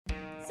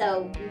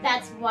So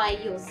that's why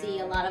you'll see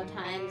a lot of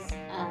times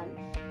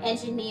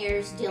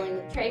engineers dealing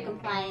with trade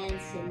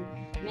compliance, and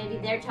maybe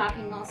they're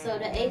talking also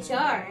to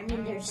HR. I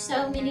mean, there's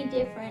so many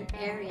different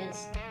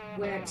areas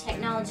where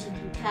technology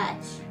can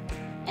touch,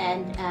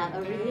 and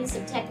a release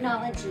of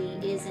technology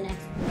is an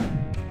expert.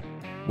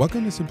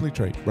 Welcome to Simply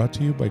Trade, brought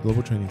to you by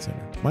Global Training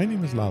Center. My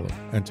name is Lalo,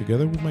 and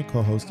together with my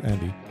co-host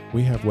Andy,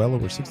 we have well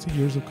over 60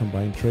 years of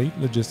combined trade,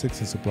 logistics,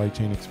 and supply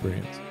chain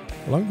experience.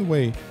 Along the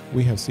way,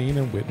 we have seen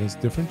and witnessed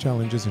different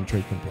challenges in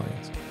trade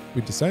compliance.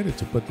 We decided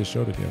to put the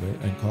show together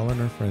and call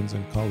on our friends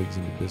and colleagues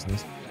in the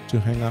business to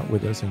hang out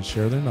with us and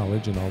share their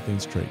knowledge in all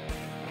things trade.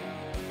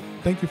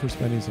 Thank you for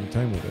spending some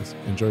time with us.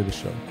 Enjoy the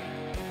show.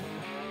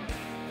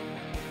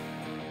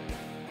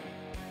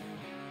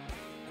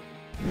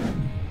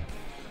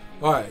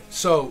 All right,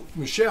 so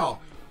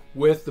Michelle,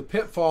 with the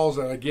pitfalls,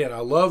 and again, I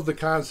love the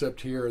concept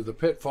here, the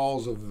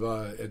pitfalls of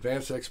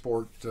advanced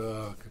export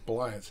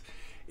compliance,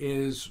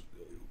 is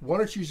why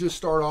don't you just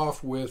start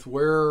off with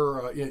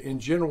where, in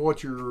general,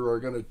 what you're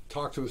going to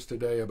talk to us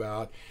today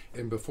about,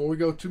 and before we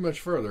go too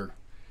much further,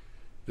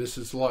 this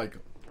is like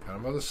kind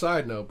of on the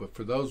side note, but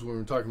for those when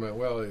we're talking about,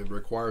 well, it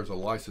requires a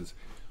license.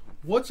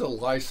 What's a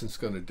license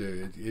going to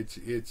do?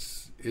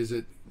 Is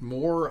it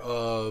more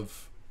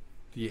of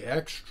the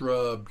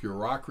extra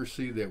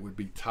bureaucracy that would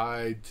be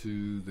tied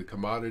to the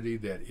commodity,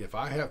 that if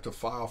I have to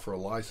file for a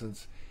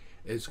license,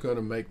 it's going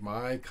to make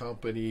my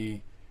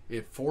company,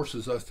 it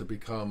forces us to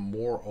become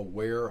more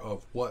aware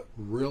of what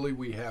really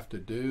we have to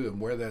do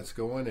and where that's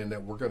going, and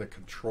that we're going to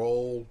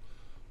control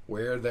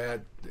where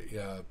that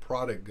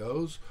product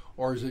goes?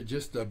 Or is it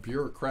just a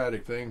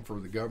bureaucratic thing for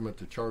the government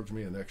to charge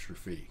me an extra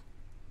fee?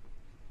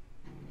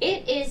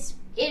 It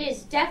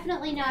is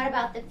definitely not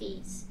about the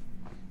fees.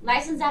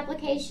 License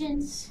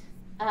applications,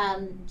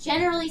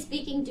 generally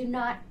speaking, do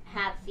not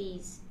have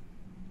fees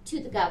to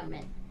the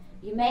government.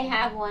 You may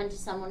have one to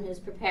someone who's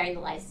preparing the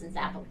license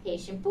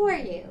application for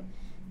you,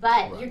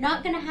 but You're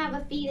not going to have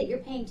a fee that you're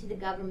paying to the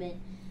government.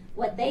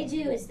 What they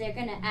do is they're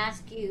going to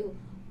ask you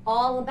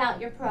all about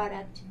your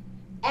product,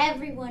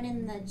 everyone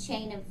in the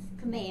chain of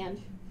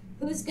command,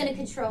 who's going to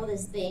control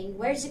this thing,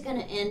 where's it going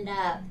to end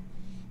up,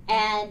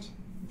 and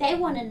they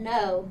want to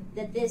know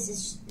that this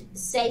is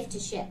safe to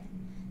ship.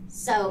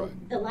 So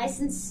the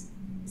license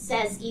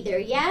says either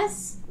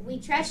yes, we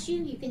trust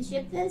you, you can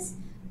ship this,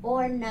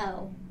 or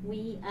no,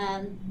 we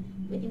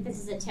think this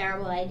is a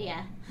terrible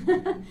idea.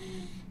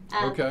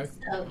 Okay.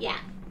 So yeah,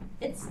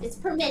 it's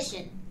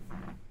permission.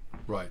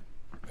 Right,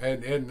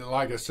 and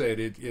like I said,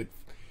 it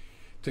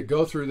to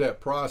go through that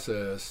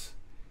process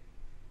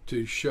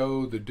to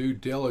show the due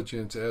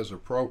diligence as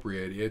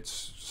appropriate.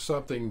 It's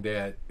something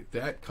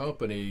that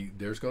company,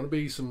 there's going to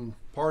be some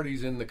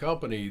parties in the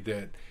company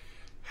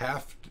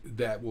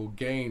that will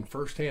gain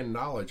firsthand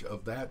knowledge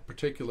of that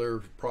particular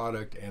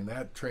product and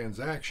that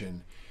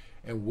transaction,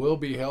 and will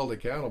be held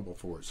accountable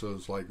for it. So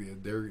it's like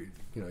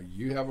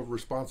you have a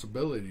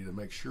responsibility to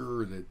make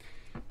sure that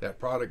that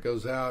product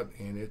goes out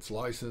and it's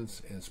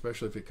licensed, and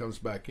especially if it comes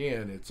back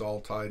in, it's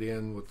all tied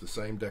in with the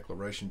same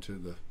declaration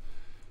to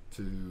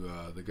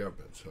the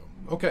government. So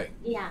okay.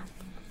 Yeah.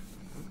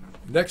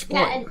 Next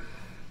point.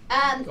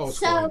 Yeah,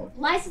 so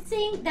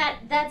licensing,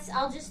 that's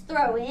I'll just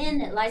throw in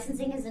that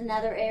licensing is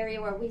another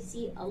area where we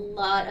see a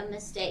lot of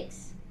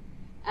mistakes.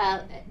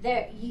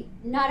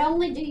 Not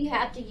only do you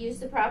have to use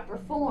the proper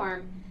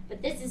form,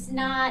 but this is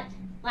not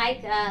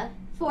like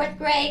fourth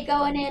grade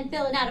going in,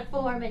 filling out a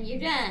form, and you're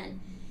done.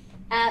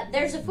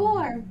 There's a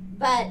form,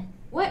 but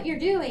what you're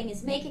doing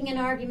is making an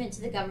argument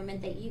to the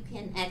government that you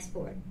can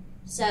export.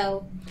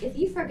 So if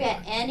you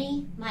forget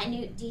any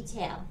minute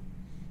detail,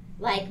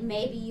 like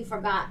maybe you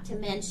forgot to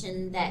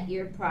mention that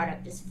your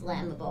product is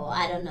flammable.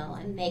 I don't know,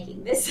 I'm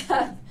making this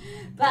up.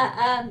 But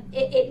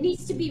it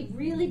needs to be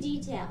really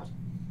detailed.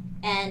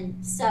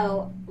 And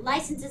so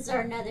licenses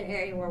are another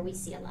area where we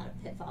see a lot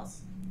of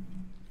pitfalls.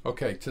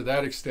 Okay, to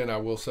that extent, I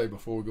will say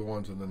before we go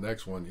on to the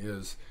next one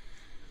is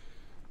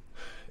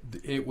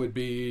it would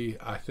be,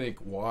 I think,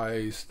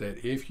 wise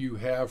that if you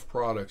have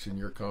products in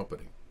your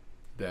company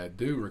that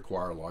do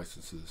require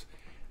licenses,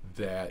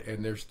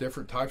 and there's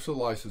different types of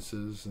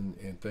licenses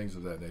and things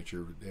of that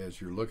nature as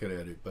you're looking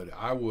at it, but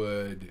I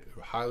would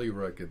highly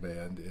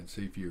recommend, and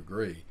see if you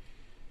agree,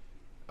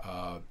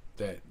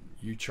 that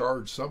you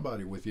charge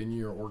somebody within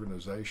your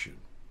organization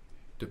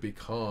to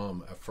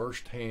become a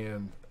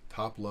first-hand,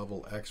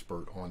 top-level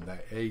expert on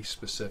a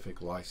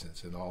specific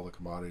license and all the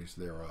commodities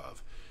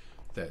thereof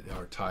that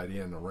are tied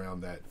in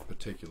around that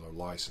particular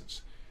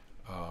license.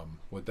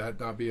 Would that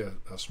not be a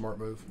smart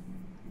move?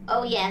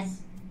 Oh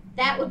yes,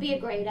 that would be a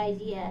great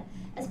idea,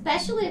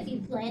 especially if you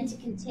plan to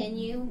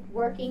continue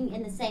working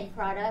in the same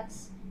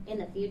products in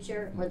the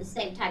future, or the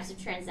same types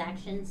of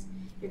transactions.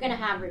 You're going to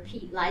have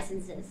repeat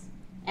licenses,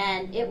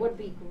 and it would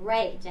be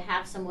great to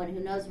have someone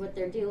who knows what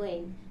they're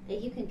doing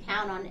that you can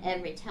count on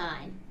every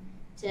time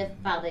to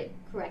file the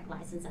correct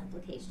license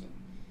application.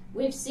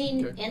 We've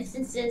seen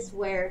instances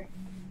where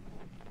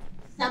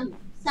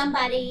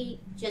somebody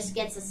just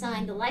gets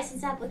assigned a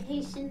license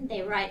application,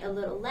 they write a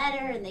little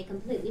letter, and they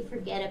completely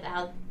forget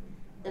about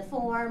the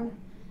form.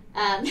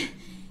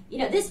 You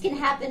know, this can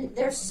happen.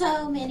 There's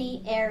so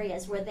many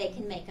areas where they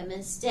can make a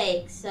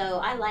mistake. So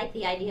I like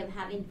the idea of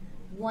having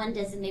one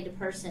designated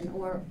person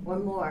or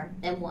more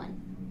than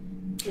one.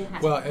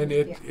 Well, and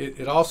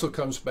it also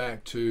comes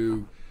back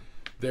to,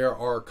 there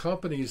are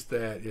companies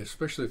that,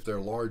 especially if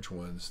they're large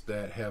ones,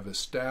 that have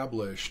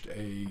established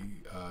a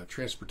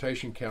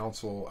transportation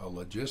council, a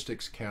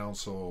logistics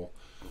council,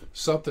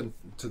 something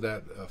to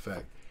that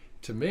effect.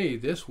 To me,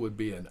 this would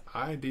be an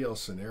ideal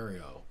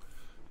scenario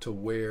to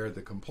where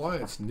the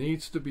compliance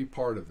needs to be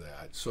part of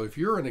that. So if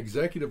you're an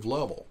executive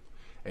level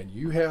and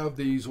you have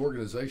these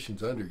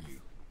organizations under you,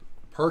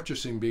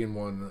 purchasing being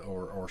one,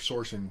 or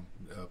sourcing,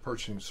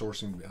 purchasing,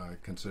 sourcing, I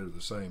consider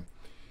the same,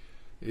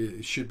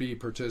 it should be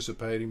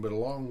participating, but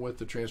along with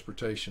the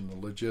transportation, the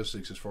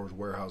logistics as far as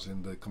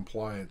warehousing, the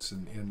compliance,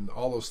 and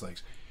all those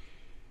things,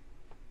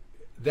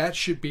 that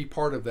should be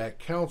part of that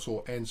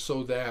council. And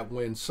so that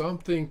when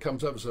something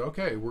comes up and says,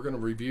 okay, we're going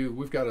to review,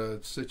 we've got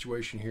a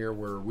situation here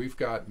where we've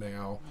got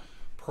now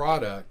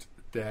product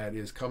that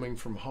is coming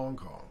from Hong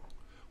Kong.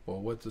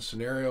 Well, with the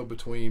scenario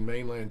between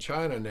mainland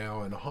China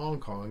now and Hong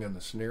Kong and the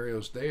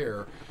scenarios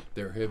there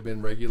have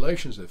been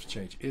regulations that have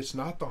changed. It's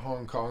not the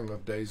Hong Kong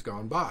of days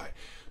gone by.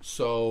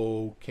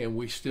 So can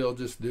we still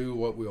just do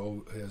what we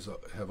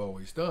have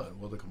always done?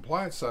 Well, the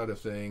compliance side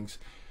of things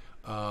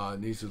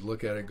needs to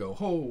look at it and go,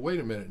 oh, wait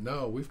a minute,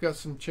 no, we've got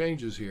some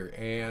changes here,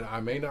 and I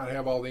may not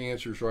have all the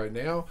answers right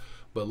now,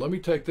 but let me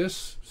take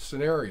this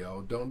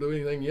scenario, don't do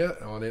anything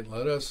yet on it,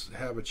 let us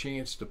have a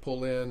chance to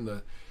pull in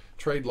the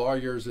trade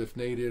lawyers if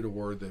needed,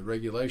 or the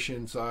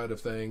regulation side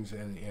of things,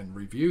 and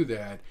review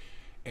that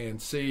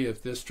and see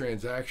if this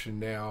transaction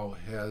now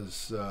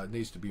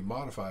needs to be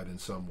modified in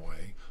some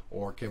way,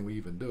 or can we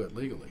even do it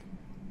legally.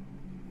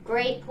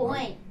 Great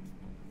point.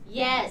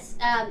 Yes.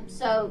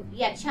 So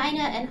yeah,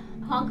 China and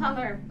Hong Kong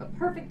are a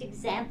perfect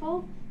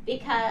example,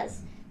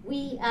 because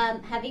we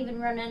have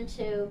even run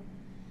into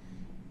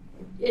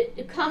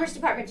Commerce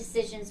Department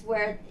decisions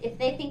where if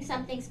they think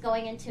something's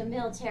going into a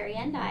military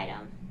end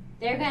item,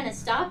 they're going to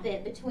stop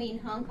it between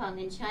Hong Kong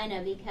and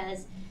China,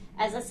 because,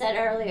 as I said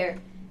earlier,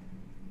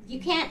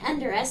 you can't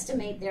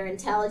underestimate their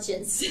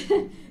intelligence.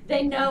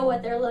 They know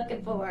what they're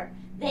looking for.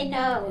 They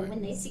know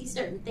when they see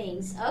certain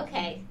things.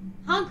 Okay,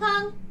 Hong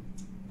Kong,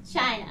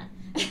 China.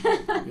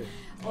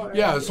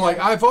 Yeah, it's like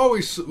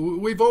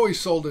we've always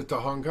sold it to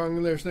Hong Kong,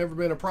 and there's never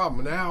been a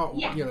problem. Now,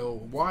 you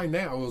know, why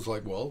now? It was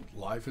like, well,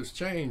 life has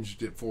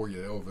changed it for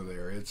you over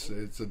there. It's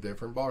a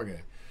different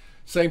ballgame.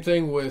 Same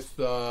thing with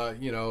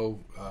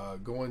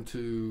going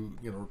to,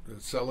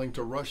 selling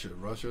to Russia.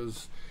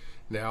 Russia's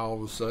now all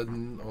of a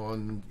sudden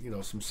on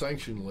some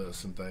sanction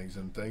lists and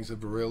things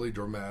have really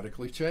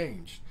dramatically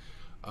changed.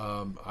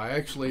 I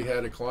actually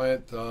had a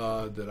client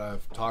that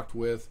I've talked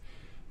with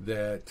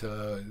that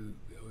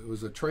it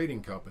was a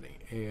trading company,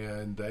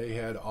 and they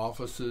had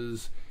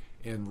offices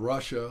in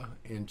Russia,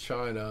 in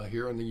China,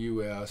 here in the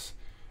U.S.,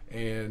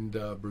 and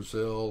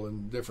Brazil,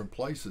 and different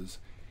places.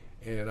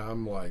 And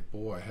I'm like,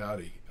 boy,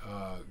 howdy,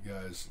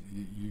 guys,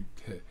 you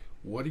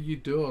what are you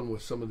doing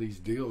with some of these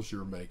deals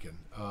you're making?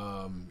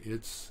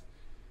 It's,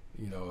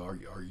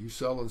 are you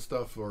selling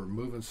stuff or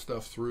moving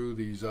stuff through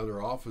these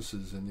other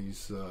offices in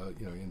these,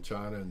 in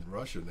China and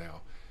Russia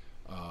now?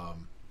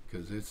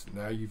 Because it's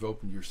now you've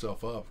opened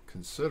yourself up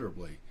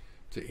considerably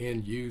to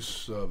end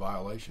use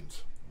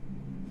violations.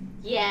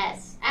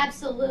 Yes,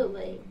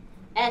 absolutely.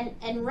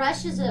 And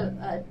Russia's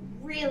a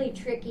really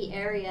tricky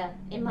area,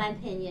 in my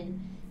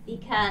opinion,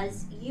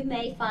 because you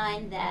may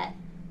find that,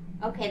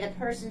 okay, the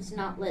person's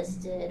not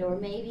listed, or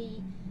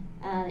maybe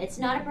it's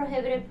not a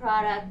prohibited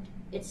product,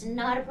 it's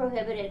not a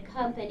prohibited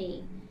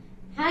company.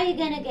 How are you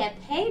going to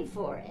get paid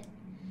for it?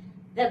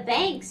 The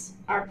banks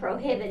are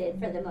prohibited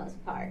for the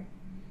most part.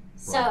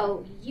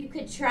 So you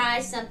could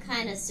try some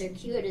kind of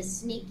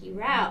circuitous, sneaky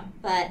route,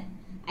 but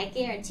I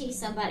guarantee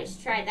somebody's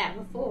tried that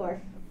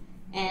before,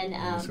 and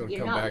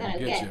you're not going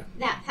to get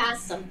that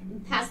past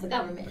the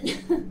government.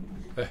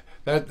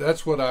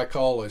 That's what I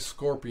call a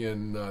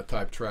scorpion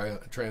type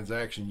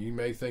transaction. You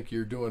may think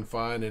you're doing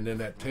fine, and then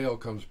that tail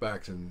comes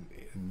back and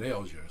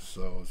nails you.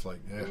 So it's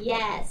like,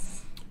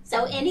 yes.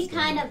 So any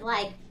kind of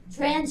like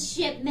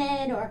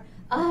transshipment, or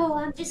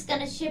I'm just going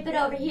to ship it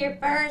over here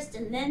first,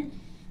 and then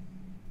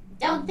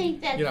don't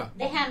think that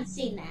they haven't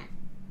seen that.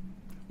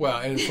 Well,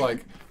 and it's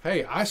like,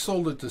 hey, I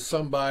sold it to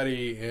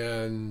somebody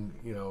in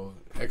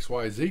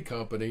XYZ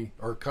company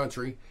or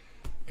country,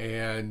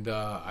 and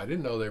I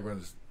didn't know they were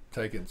going to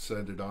take it and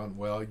send it on.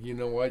 Well, you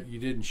know what? You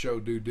didn't show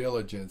due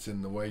diligence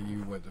in the way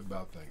you went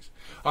about things.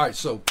 All right,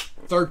 so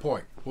third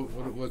point.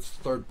 What's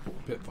the third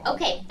pitfall?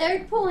 Okay,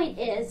 third point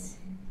is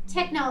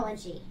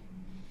technology.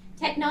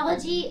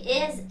 Technology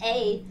is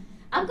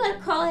I'm going to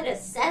call it a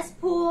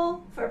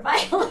cesspool for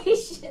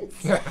violations.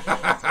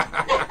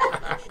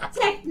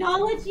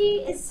 Technology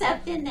is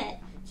something that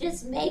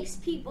just makes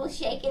people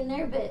shake in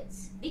their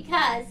boots,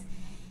 because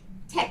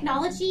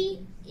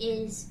technology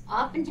is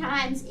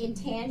oftentimes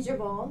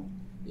intangible.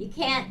 You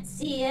can't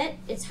see it.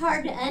 It's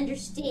hard to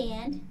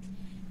understand.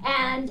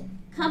 And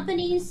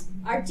companies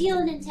are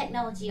dealing in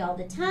technology all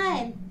the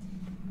time.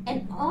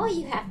 And all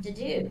you have to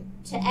do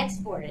to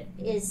export it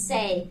is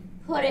say,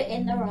 put it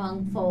in the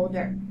wrong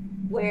folder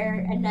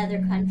where another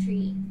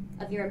country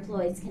of your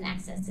employees can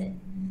access it,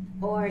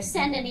 or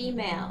send an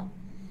email.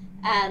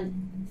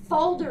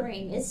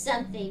 Foldering is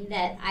something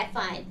that I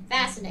find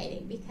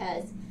fascinating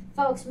because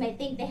folks may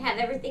think they have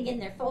everything in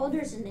their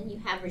folders, and then you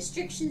have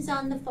restrictions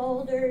on the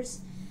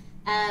folders.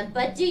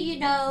 But do you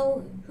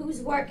know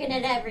who's working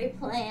at every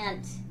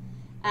plant?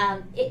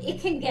 It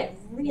can get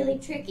really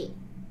tricky.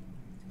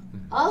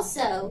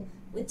 Also,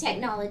 with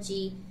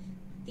technology,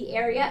 the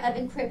area of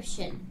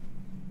encryption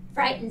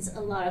frightens a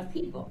lot of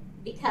people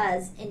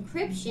because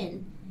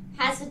encryption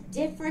has a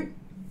different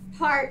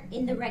part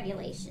in the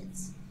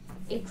regulations.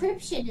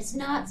 Encryption is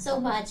not so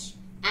much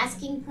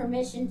asking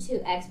permission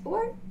to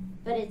export,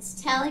 but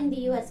it's telling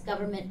the U.S.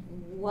 government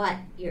what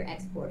you're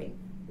exporting.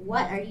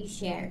 What are you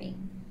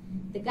sharing?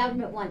 The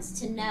government wants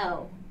to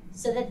know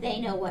so that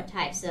they know what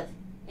types of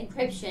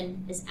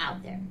encryption is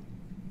out there.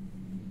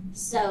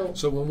 So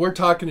when we're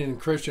talking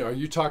encryption, are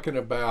you talking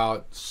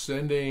about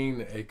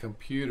sending a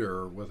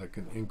computer with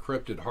an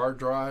encrypted hard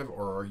drive,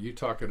 or are you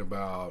talking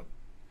about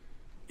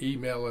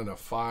emailing a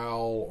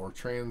file or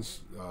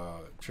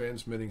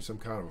transmitting some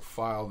kind of a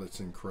file that's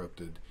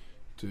encrypted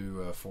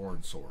to a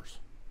foreign source?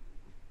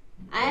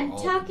 I'm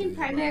talking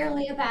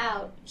primarily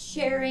about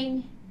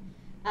sharing.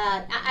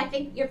 I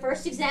think your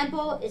first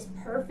example is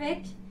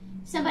perfect.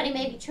 Somebody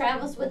maybe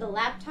travels with a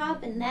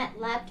laptop and that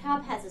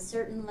laptop has a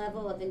certain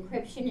level of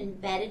encryption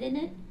embedded in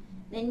it.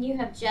 Then you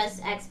have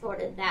just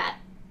exported that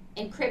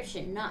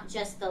encryption, not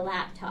just the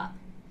laptop.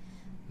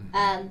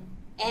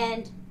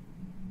 And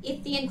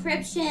if the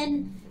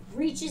encryption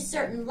reaches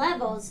certain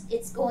levels,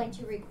 it's going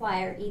to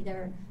require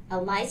either a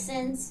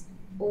license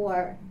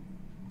or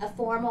a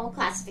formal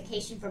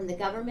classification from the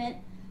government,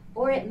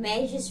 or it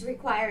may just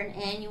require an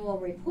annual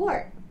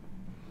report.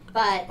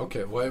 But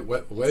okay, wait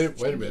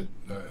a minute.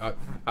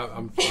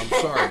 I'm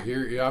sorry.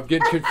 Here, I'm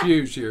getting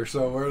confused here.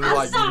 So we're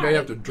like, you may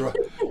have to draw.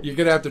 You're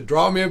gonna have to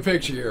draw me a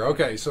picture here.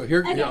 Okay, so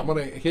here I'm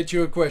gonna hit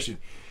you a question.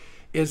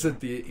 Is it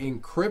the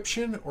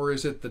encryption or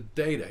is it the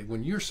data?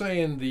 When you're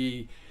saying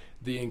the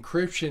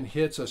encryption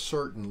hits a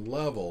certain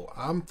level,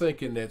 I'm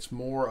thinking it's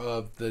more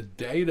of the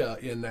data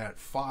in that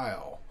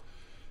file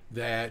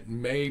that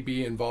may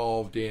be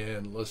involved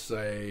in, let's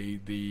say,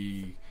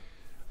 the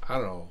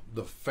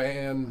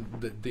fan,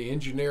 the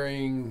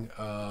engineering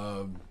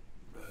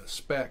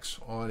specs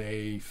on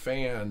a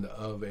fan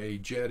of a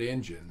jet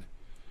engine.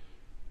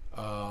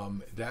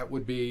 That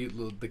would be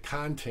the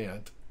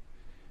content,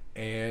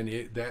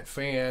 and that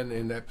fan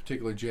in that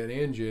particular jet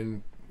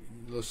engine,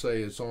 let's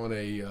say it's on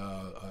a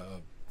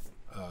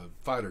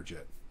fighter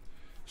jet.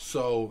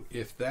 So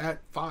if that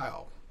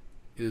file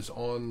is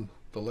on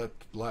the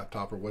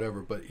laptop or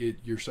whatever, but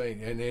you're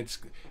saying, and it's,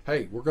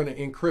 hey, we're going to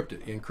encrypt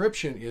it.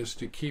 Encryption is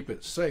to keep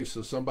it safe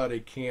so somebody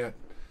can't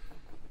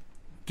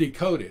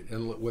decode it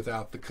and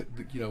without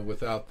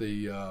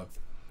the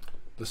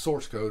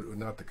source code,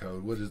 not the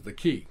code, what is the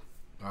key?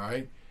 All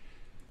right,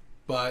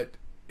 but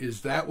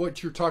is that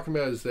what you're talking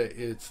about? Is that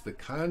it's the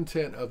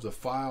content of the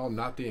file,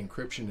 not the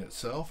encryption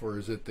itself, or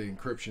is it the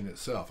encryption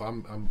itself?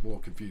 I'm a little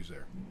confused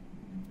there.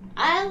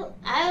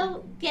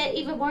 I'll get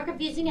even more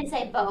confusing and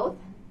say both.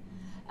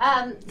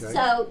 Okay.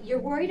 So you're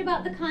worried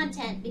about the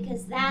content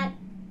because that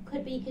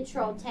could be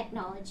controlled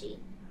technology.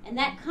 And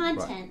that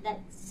content,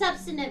 that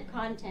substantive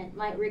content,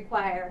 might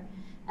require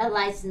a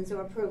license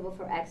or approval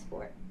for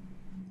export.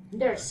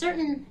 There are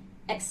certain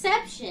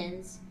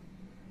exceptions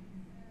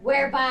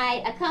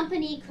whereby a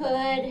company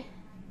could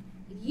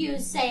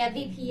use, say, a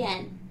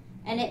VPN,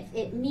 and if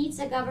it meets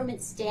a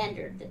government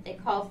standard that they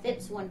call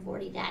FIPS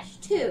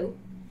 140-2,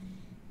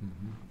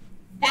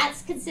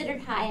 that's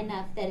considered high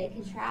enough that it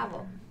can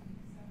travel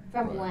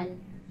from one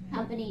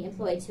company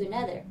employee to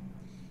another.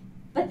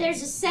 But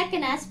there's a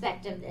second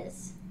aspect of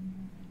this.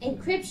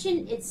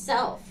 Encryption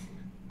itself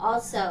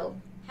also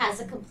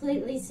has a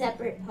completely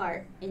separate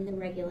part in the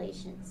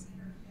regulations.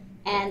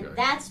 And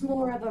that's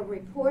more of a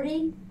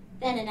reporting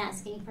than an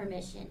asking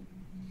permission.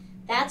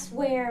 That's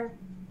where,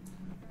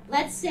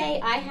 let's say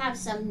I have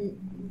some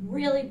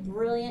really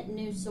brilliant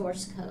new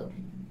source code,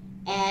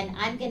 and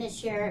I'm going to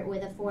share it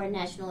with a foreign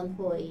national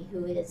employee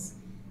who is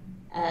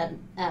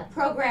a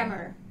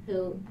programmer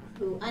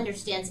who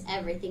understands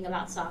everything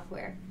about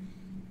software.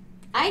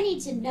 I need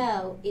to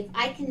know if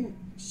I can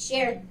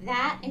share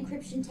that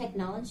encryption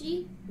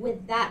technology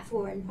with that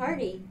foreign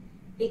party,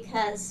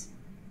 because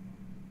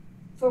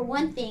for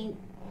one thing,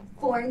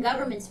 foreign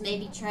governments may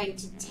be trying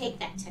to take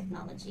that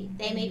technology.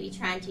 They may be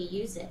trying to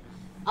use it.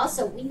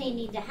 Also, we may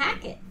need to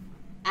hack it.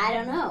 I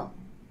don't know.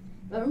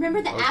 But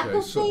remember the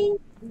Apple thing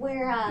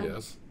where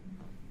yes.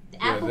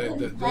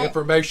 The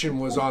information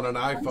was on an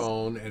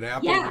iPhone, and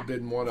Apple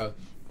didn't want to.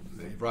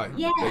 Right.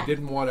 Yeah. They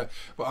didn't want to.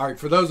 Well, all right.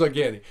 For those,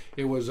 again,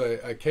 it was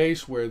a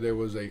case where there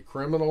was a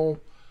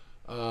criminal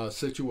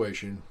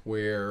situation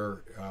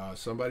where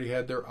somebody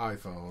had their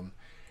iPhone,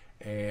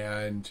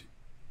 and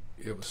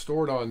it was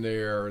stored on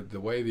there the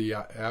way the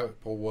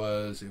Apple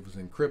was. It was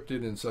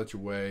encrypted in such a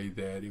way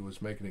that it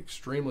was making it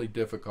extremely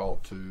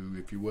difficult to,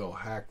 if you will,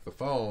 hack the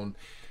phone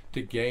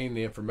to gain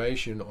the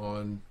information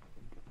on,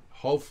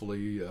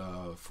 hopefully,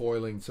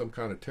 foiling some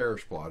kind of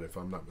terrorist plot, if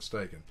I'm not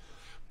mistaken.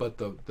 But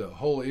the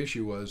whole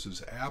issue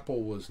was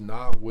Apple was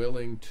not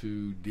willing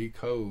to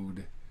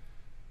decode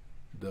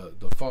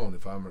the phone.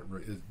 If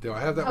do I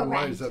have that one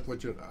right? Is that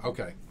what you?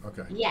 Okay.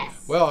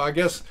 Yes. Well, I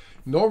guess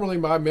normally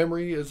my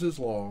memory is as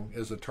long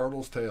as a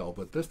turtle's tail,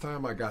 but this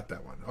time I got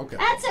that one. Okay.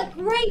 That's a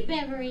great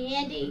memory,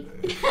 Andy.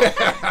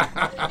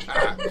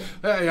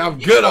 Hey, I'm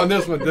good on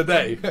this one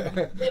today.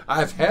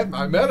 I've had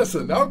my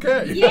medicine.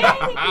 Okay.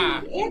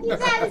 Yeah,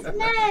 Andy's had his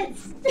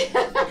meds.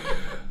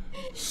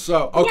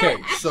 So okay, Yeah,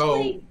 actually,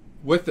 so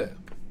with that,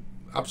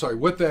 I'm sorry,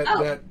 with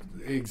that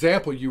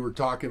example you were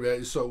talking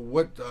about, so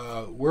what,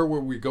 where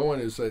were we going?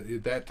 Is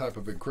that type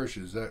of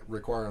encryption, is that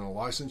requiring a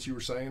license, you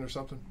were saying, or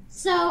something?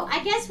 So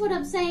I guess what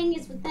I'm saying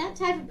is with that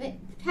type of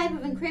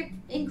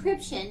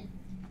encryption,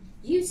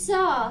 you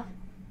saw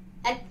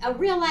a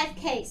real life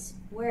case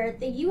where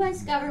the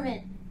U.S.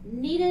 government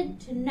needed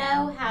to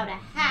know how to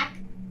hack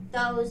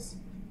those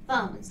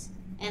phones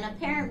and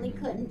apparently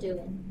couldn't do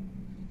it.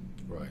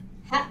 Right.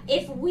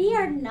 If we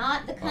are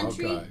not the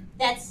country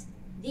that's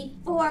the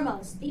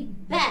foremost, the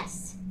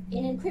best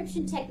in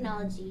encryption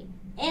technology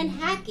and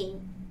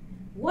hacking,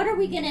 what are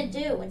we going to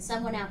do when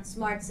someone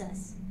outsmarts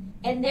us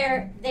and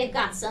they've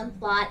got some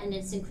plot and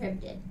it's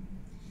encrypted?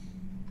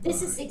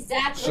 This is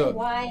exactly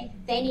why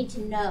they need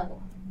to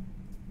know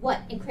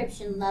what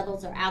encryption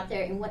levels are out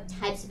there and what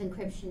types of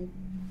encryption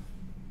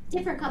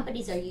different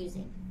companies are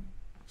using.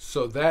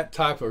 So that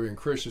type of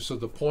encryption, so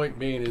the point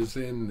being is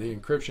in the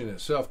encryption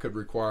itself could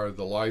require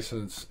the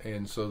license,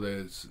 and so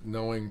that it's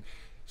knowing,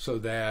 so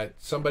that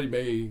somebody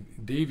may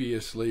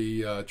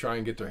deviously try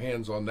and get their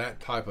hands on that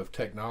type of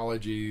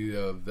technology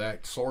of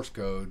that source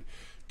code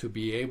to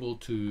be able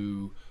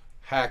to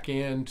hack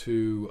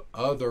into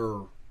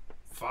other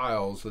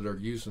files that are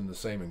using the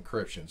same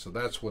encryption. So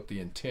that's what the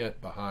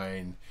intent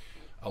behind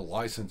a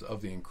license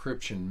of the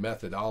encryption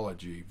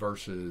methodology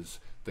versus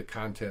the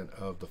content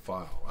of the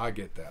file. I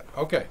get that.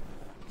 Okay.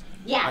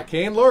 Yeah. I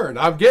can learn.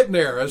 I'm getting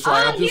there. It's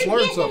like I just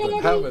learned something.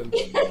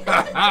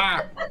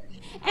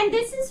 And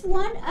this is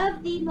one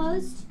of the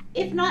most,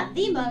 if not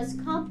the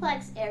most,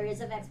 complex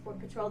areas of export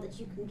control that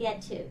you can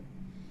get to.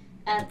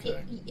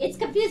 It's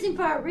confusing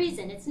for a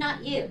reason. It's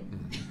not you.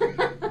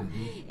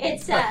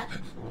 It's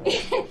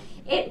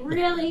it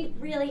really,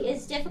 really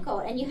is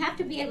difficult, and you have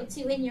to be able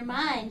to, in your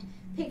mind,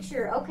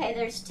 picture. Okay,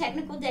 there's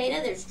technical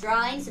data, there's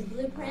drawings and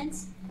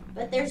blueprints,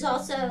 but there's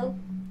also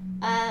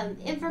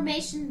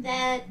information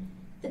that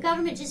the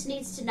government just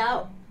needs to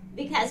know,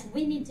 because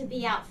we need to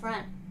be out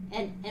front,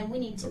 and we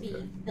need to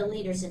be the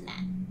leaders in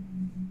that.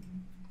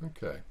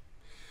 Okay.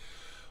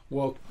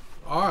 Well,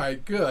 all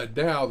right, good.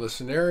 Now, the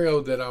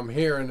scenario that I'm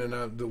hearing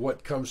and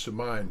what comes to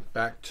mind,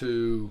 back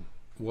to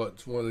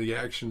what one of the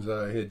actions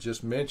I had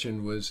just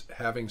mentioned, was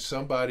having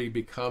somebody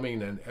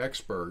becoming an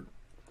expert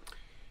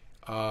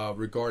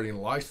regarding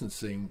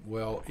licensing.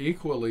 Well,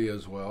 equally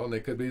as well, and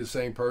they could be the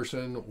same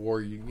person,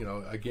 or you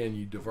know, again,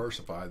 you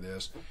diversify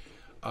this,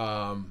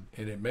 and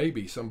it may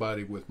be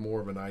somebody with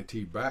more of an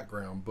IT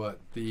background, but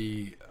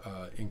the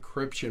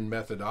encryption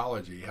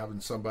methodology, having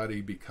somebody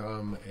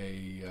become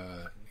a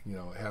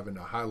having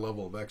a high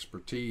level of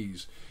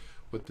expertise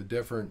with the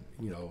different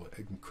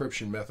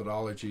encryption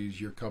methodologies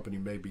your company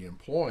may be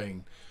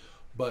employing.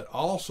 But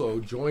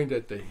also joined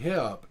at the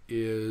hip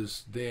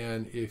is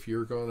then, if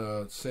you're going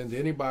to send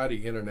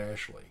anybody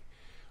internationally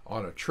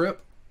on a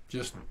trip,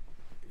 just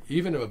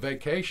even a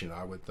vacation,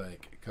 I would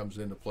think it comes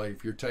into play.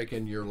 If you're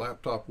taking your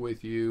laptop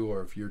with you,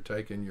 or if you're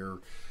taking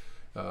your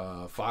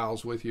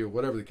files with you,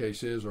 whatever the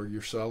case is, or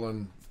you're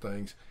selling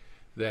things,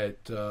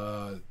 that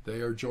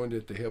they are joined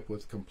at the hip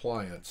with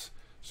compliance,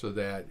 so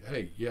that,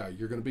 hey, yeah,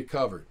 you're going to be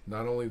covered.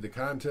 Not only the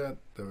content,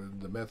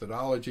 the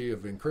methodology of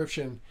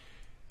encryption,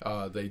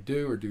 they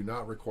do or do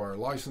not require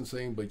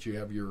licensing, but you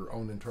have your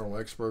own internal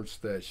experts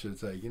that should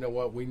say, you know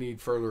what, we need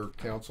further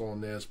counsel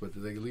on this, but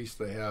at least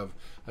they have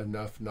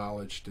enough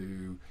knowledge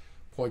to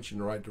point you in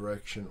the right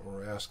direction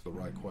or ask the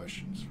right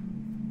questions.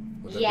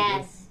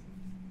 Yes,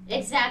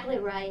 exactly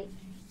right.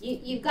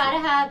 You've got to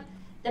have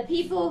the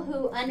people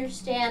who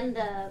understand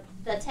the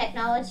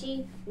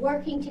technology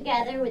working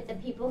together with the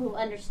people who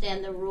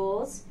understand the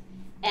rules,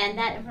 and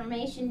that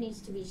information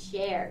needs to be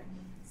shared.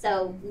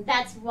 So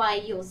that's why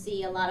you'll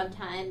see a lot of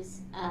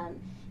times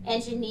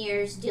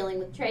engineers dealing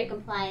with trade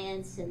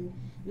compliance, and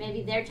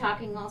maybe they're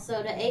talking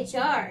also to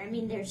HR. I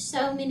mean, there's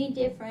so many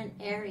different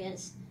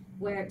areas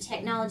where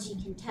technology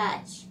can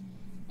touch,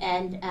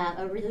 and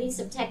a release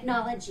of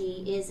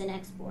technology is an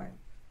export.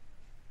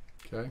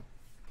 Okay.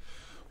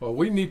 Well,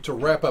 we need to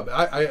wrap up.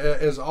 I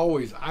as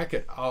always, I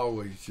could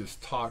always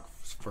just talk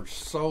for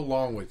so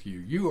long with you.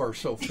 You are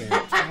so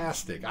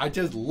fantastic. I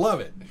just love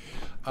it.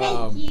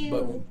 Thank you.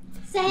 But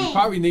Same. we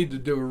probably need to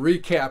do a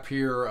recap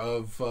here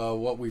of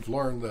what we've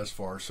learned thus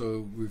far.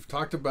 So we've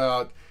talked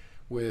about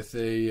with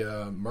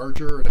a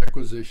merger and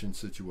acquisition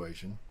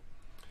situation.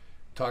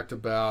 talked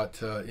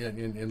about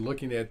in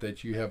looking at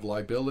that you have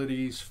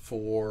liabilities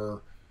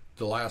for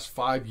the last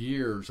 5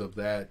 years of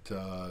that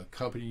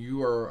company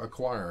you are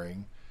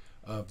acquiring,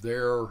 of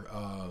their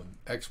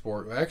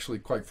export, actually,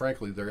 quite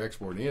frankly, their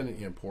export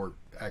and import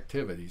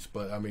activities,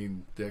 but I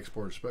mean the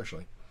export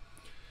especially.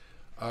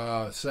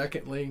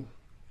 Secondly,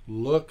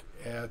 look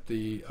at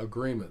the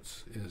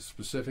agreements,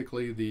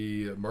 specifically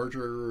the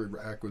merger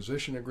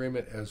acquisition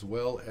agreement as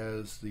well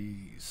as the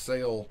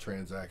sale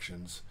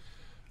transactions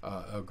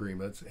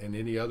agreements and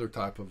any other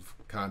type of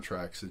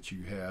contracts that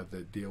you have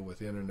that deal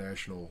with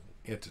international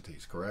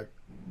entities, correct?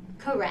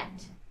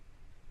 Correct.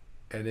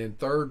 And then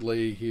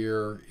thirdly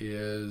here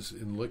is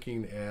in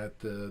looking at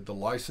the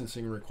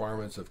licensing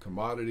requirements of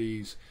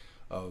commodities,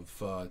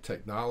 of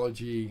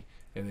technology,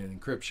 and then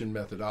encryption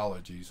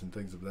methodologies and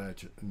things of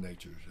that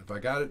nature. Have I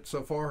got it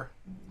so far?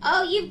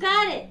 Oh, you've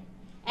got it.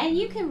 And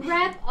you can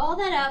wrap all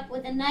that up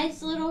with a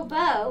nice little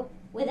bow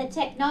with a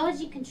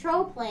technology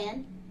control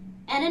plan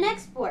and an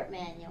export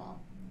manual.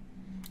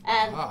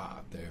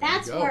 There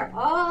That's we go. where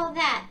all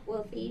that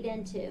will feed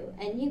into.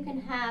 And you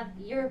can have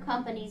your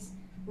company's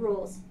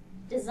rules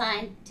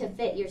designed to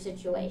fit your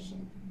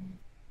situation.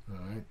 All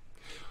right.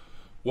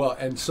 Well,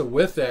 and so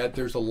with that,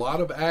 there's a lot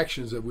of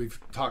actions that we've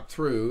talked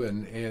through,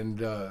 and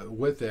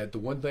with that, the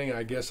one thing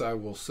I guess I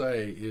will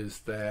say is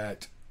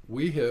that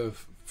we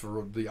have,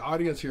 for the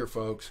audience here,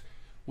 folks,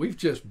 we've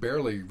just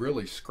barely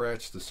really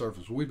scratched the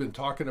surface. We've been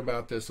talking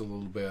about this a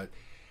little bit,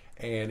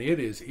 and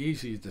it is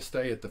easy to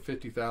stay at the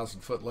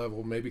 50,000 foot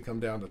level, maybe come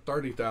down to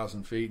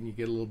 30,000 feet, and you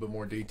get a little bit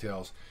more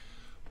details.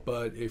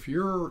 But if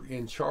you're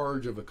in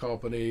charge of a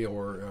company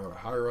or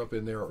higher up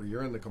in there, or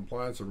you're in the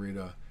compliance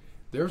arena,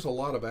 there's a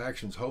lot of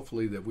actions,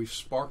 hopefully, that we've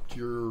sparked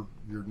your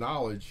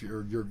knowledge,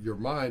 your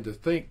mind to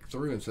think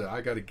through and say,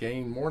 I got to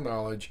gain more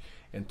knowledge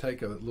and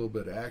take a little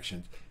bit of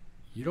action.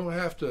 You don't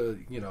have to,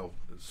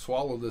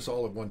 swallow this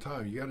all at one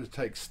time. You got to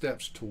take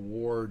steps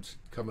towards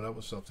coming up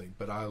with something.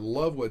 But I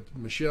love what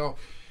Michelle,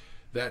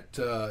 that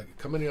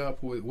coming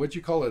up with, what'd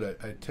you call it,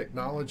 a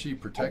technology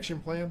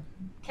protection plan?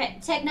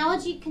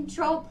 Technology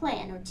control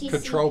plan, or TCP.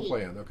 Control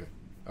plan,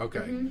 okay.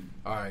 Mm-hmm.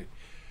 All right.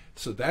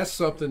 So that's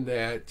something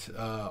that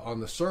on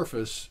the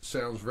surface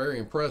sounds very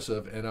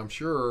impressive, and I'm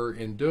sure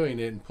in doing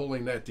it and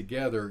pulling that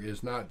together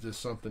is not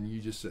just something you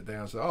just sit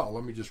down and say, oh,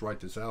 let me just write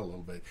this out a little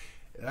bit.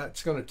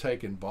 That's going to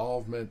take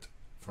involvement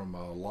from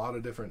a lot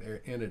of different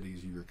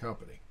entities of your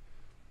company.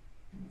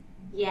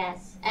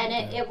 Yes, and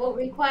it will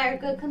require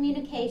good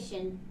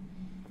communication,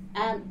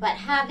 but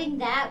having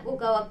that will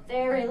go a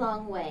very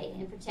long way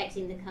in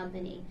protecting the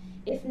company.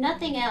 If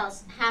nothing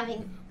else,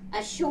 having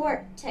a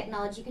short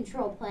technology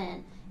control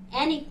plan,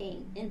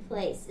 anything in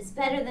place, is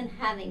better than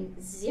having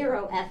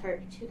zero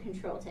effort to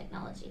control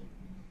technology.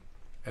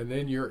 And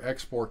then your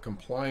export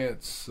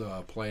compliance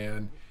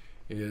plan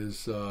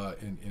is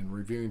in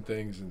reviewing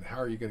things and how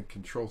are you going to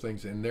control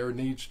things, and there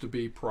needs to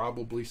be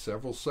probably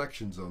several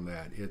sections on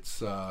that. It's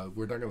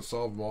we're not going to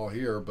solve them all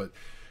here, but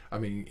I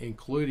mean,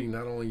 including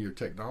not only your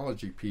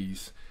technology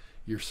piece,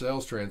 your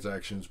sales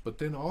transactions, but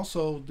then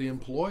also the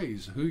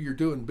employees, who you're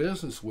doing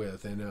business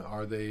with, and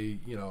are they,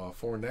 a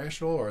foreign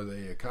national, or are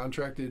they a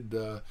contracted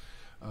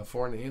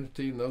foreign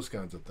entity, and those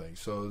kinds of things.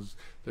 So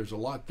there's a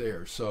lot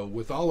there. So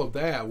with all of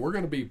that, we're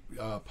going to be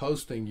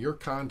posting your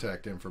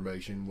contact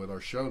information with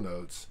our show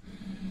notes,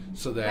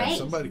 so that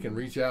somebody can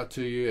reach out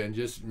to you and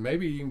just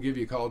maybe you can give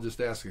you a call,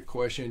 just ask a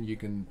question. You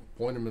can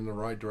point them in the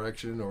right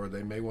direction, or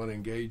they may want to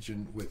engage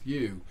with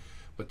you.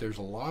 But there's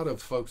a lot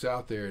of folks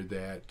out there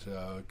that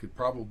could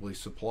probably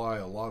supply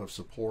a lot of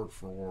support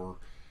for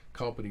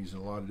companies in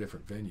a lot of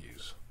different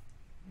venues.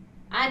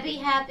 I'd be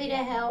happy to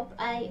help.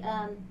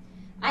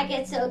 I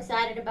get so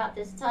excited about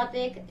this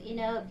topic.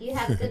 If you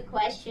have a good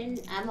question,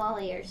 I'm all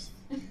ears.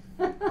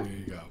 There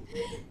you go.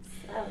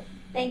 So,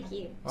 thank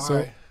you.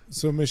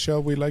 So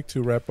Michelle, we like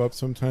to wrap up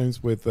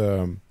sometimes with,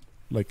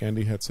 like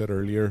Andy had said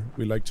earlier,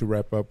 we like to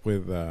wrap up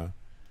with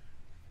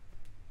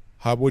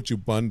how would you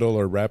bundle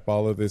or wrap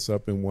all of this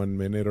up in 1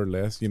 minute or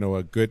less?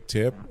 A good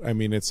tip. I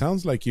mean, it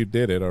sounds like you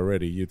did it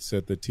already. You'd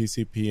said the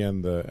TCP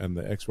and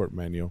the export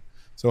manual.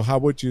 So how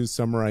would you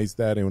summarize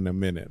that in a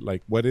minute?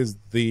 Like, what is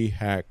the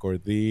hack or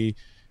the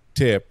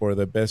tip or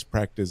the best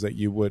practice that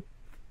you would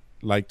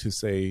like to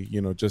say,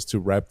 just to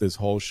wrap this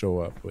whole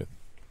show up with?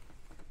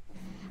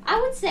 I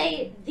would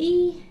say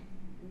the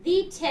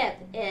tip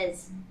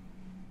is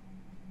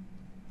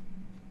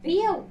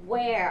be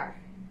aware.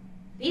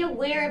 Be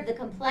aware of the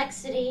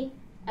complexity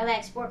of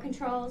export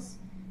controls,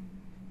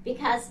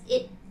 because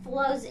it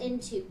flows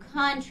into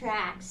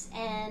contracts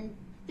and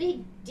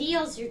big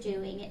deals you're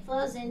doing. It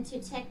flows into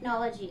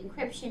technology,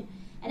 encryption,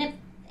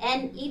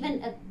 and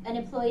even an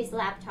employee's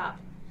laptop.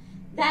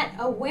 That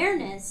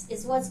awareness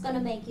is what's going to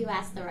make you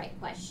ask the right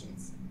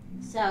questions.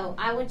 So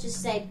I would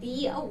just say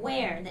be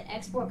aware that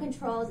export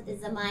controls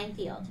is a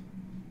minefield,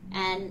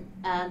 and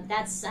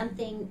that's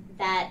something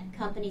that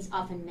companies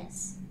often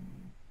miss.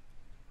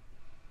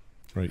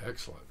 Right.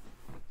 Excellent.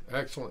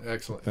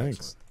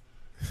 Thanks.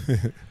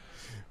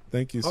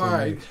 Thank you so All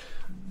right. much.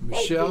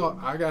 Michelle,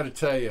 I got to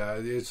tell you,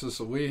 it's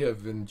just we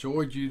have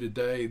enjoyed you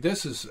today.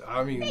 This is,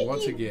 I mean,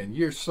 once again,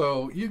 you're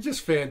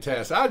just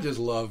fantastic. I just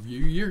love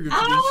you. You're me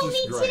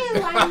just great.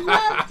 too. I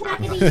love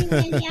talking to you,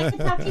 Andy. I could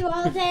talk to you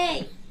all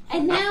day.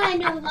 And now I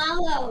know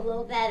Lalo a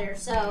little better,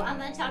 so I'm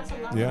going to talk to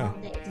Lalo all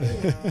day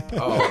too.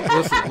 Oh,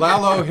 listen,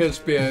 Lalo has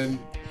been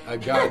a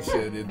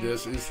godsend in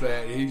this. Is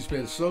that he's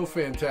been so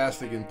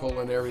fantastic in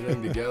pulling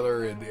everything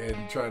together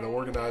and trying to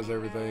organize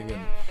everything,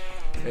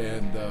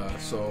 and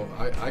so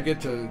I get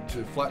to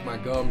flap my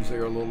gums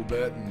there a little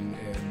bit,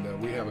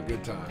 and we have a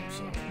good time.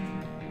 So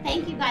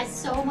Thank you guys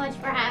so much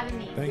for having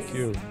me. Thank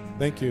you.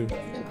 Thank you. This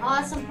is an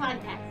awesome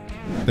podcast.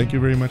 Thank you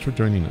very much for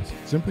joining us.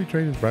 Simply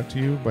Trade is brought to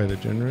you by the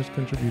generous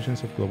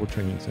contributions of Global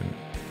Training Center.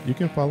 You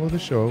can follow the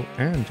show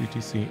and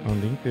GTC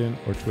on LinkedIn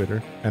or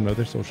Twitter and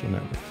other social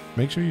networks.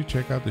 Make sure you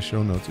check out the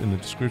show notes in the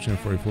description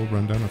for a full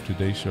rundown of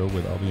today's show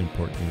with all the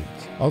important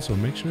links. Also,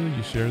 make sure that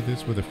you share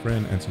this with a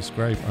friend and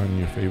subscribe on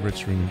your favorite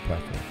streaming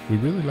platform. We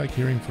really like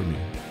hearing from you.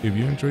 If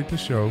you enjoyed the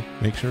show,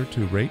 make sure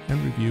to rate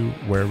and review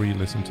wherever you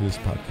listen to this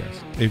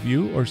podcast. If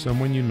you or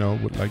someone you know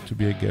would like to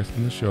be a guest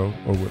in the show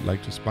or would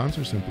like to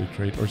sponsor Simply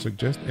Trade or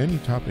suggest any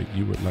topic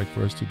you would like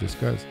for us to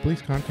discuss,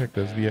 please contact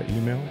us via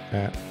email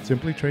at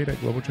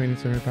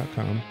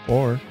simplytrade@globaltrainingcenter.com,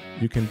 or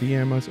you can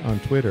DM us on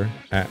Twitter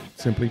at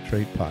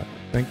simplytradepod.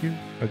 Thank you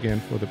again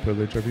for the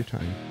privilege of your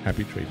time.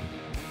 Happy trading.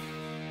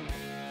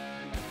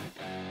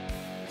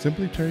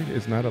 Simply Trade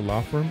is not a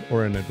law firm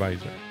or an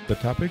advisor. The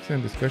topics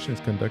and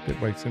discussions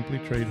conducted by Simply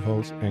Trade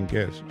hosts and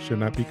guests should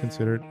not be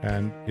considered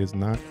and is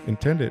not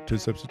intended to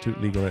substitute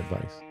legal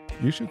advice.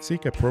 You should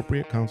seek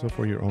appropriate counsel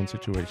for your own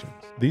situations.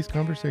 These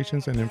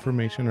conversations and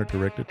information are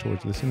directed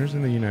towards listeners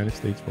in the United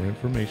States for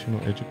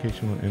informational,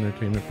 educational, and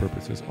entertainment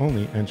purposes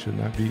only and should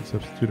not be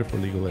substituted for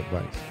legal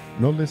advice.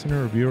 No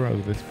listener or viewer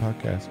of this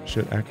podcast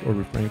should act or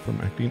refrain from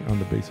acting on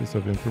the basis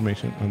of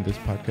information on this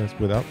podcast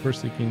without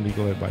first seeking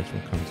legal advice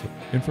from counsel.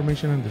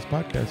 Information on this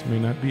podcast may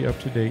not be up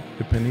to date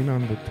depending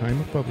on the time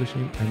of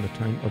publishing and the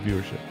time of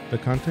viewership. The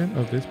content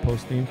of this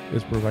posting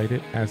is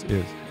provided as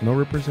is. No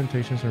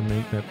representations are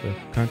made that the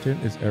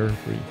content is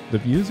error-free. The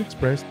views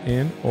expressed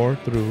in or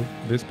through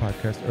this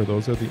podcast are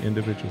those of the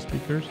individual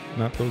speakers,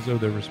 not those of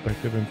their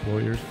respective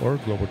employers or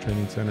Global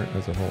Training Center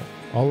as a whole.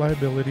 All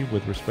liability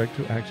with respect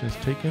to actions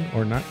taken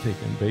or not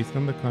taken based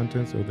on the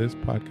contents of this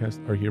podcast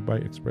are hereby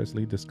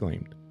expressly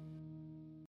disclaimed.